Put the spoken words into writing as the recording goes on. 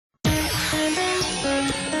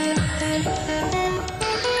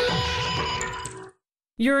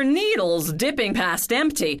Your needle's dipping past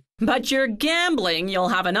empty, but you're gambling you'll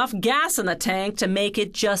have enough gas in the tank to make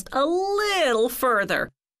it just a little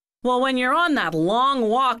further. Well, when you're on that long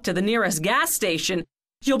walk to the nearest gas station,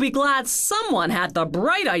 you'll be glad someone had the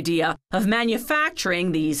bright idea of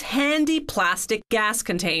manufacturing these handy plastic gas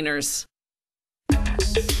containers.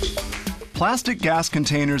 Plastic gas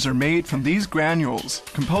containers are made from these granules,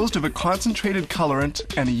 composed of a concentrated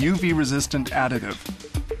colorant and a UV-resistant additive.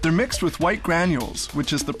 They're mixed with white granules,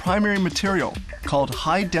 which is the primary material, called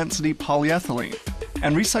high-density polyethylene,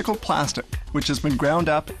 and recycled plastic, which has been ground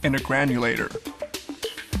up in a granulator.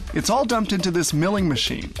 It's all dumped into this milling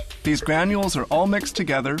machine. These granules are all mixed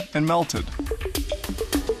together and melted.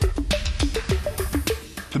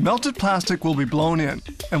 The melted plastic will be blown in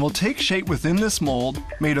and will take shape within this mold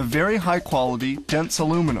made of very high-quality, dense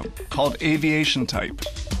aluminum called aviation type.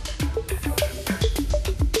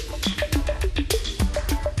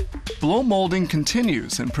 Blow molding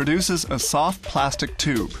continues and produces a soft plastic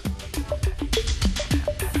tube.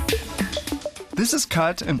 This is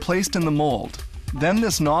cut and placed in the mold. Then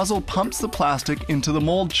this nozzle pumps the plastic into the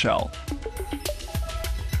mold shell.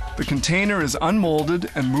 The container is unmolded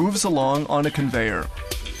and moves along on a conveyor.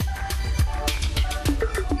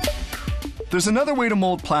 There's another way to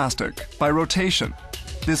mold plastic, by rotation.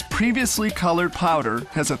 This previously colored powder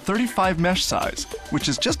has a 35 mesh size, which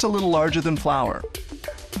is just a little larger than flour.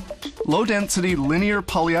 Low-density linear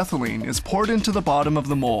polyethylene is poured into the bottom of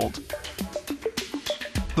the mold.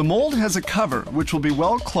 The mold has a cover which will be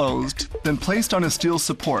well closed, then placed on a steel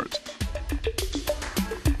support.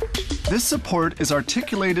 This support is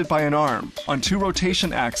articulated by an arm on two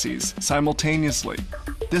rotation axes simultaneously.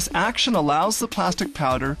 This action allows the plastic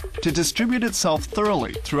powder to distribute itself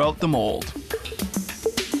thoroughly throughout the mold.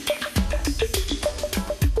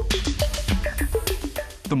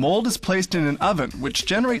 The mold is placed in an oven which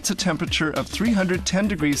generates a temperature of 310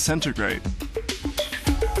 degrees centigrade.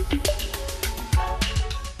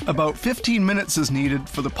 About 15 minutes is needed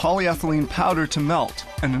for the polyethylene powder to melt,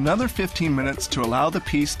 and another 15 minutes to allow the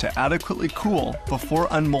piece to adequately cool before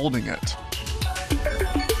unmolding it.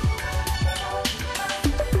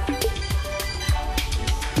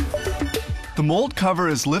 The mold cover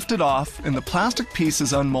is lifted off and the plastic piece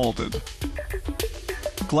is unmolded.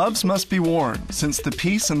 Gloves must be worn since the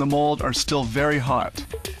piece and the mold are still very hot.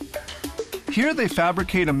 Here they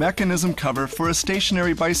fabricate a mechanism cover for a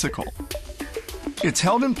stationary bicycle. It's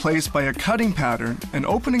held in place by a cutting pattern and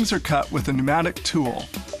openings are cut with a pneumatic tool.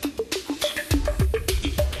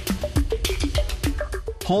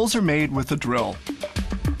 Holes are made with a drill.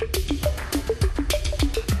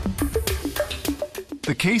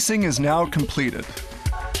 The casing is now completed.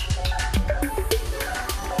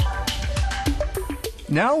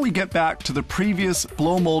 Now we get back to the previous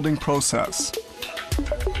blow molding process.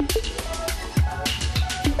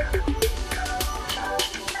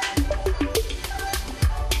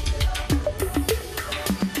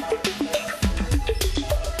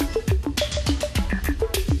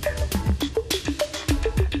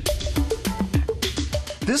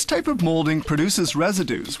 This type of molding produces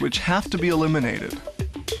residues which have to be eliminated.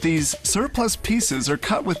 These surplus pieces are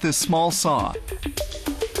cut with this small saw.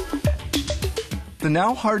 The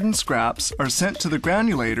now hardened scraps are sent to the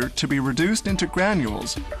granulator to be reduced into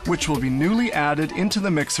granules, which will be newly added into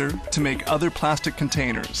the mixer to make other plastic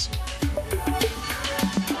containers.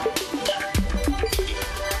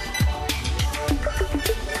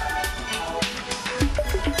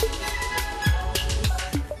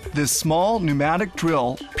 This small pneumatic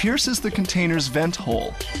drill pierces the container's vent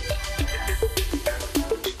hole.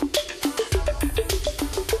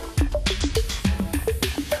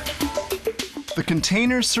 The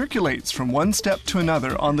container circulates from one step to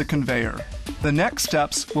another on the conveyor. The next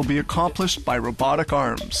steps will be accomplished by robotic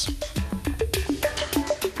arms.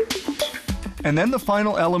 And then the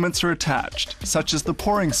final elements are attached, such as the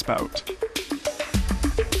pouring spout.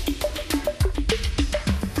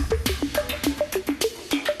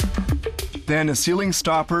 Then a sealing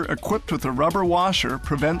stopper equipped with a rubber washer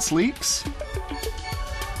prevents leaks.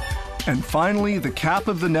 And finally, the cap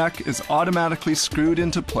of the neck is automatically screwed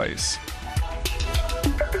into place.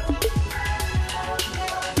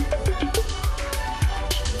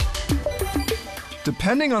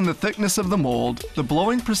 Depending on the thickness of the mold, the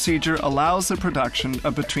blowing procedure allows the production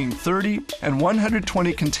of between 30 and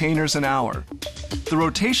 120 containers an hour. The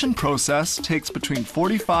rotation process takes between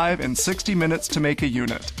 45 and 60 minutes to make a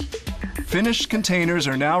unit. Finished containers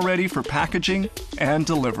are now ready for packaging and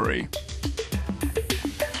delivery.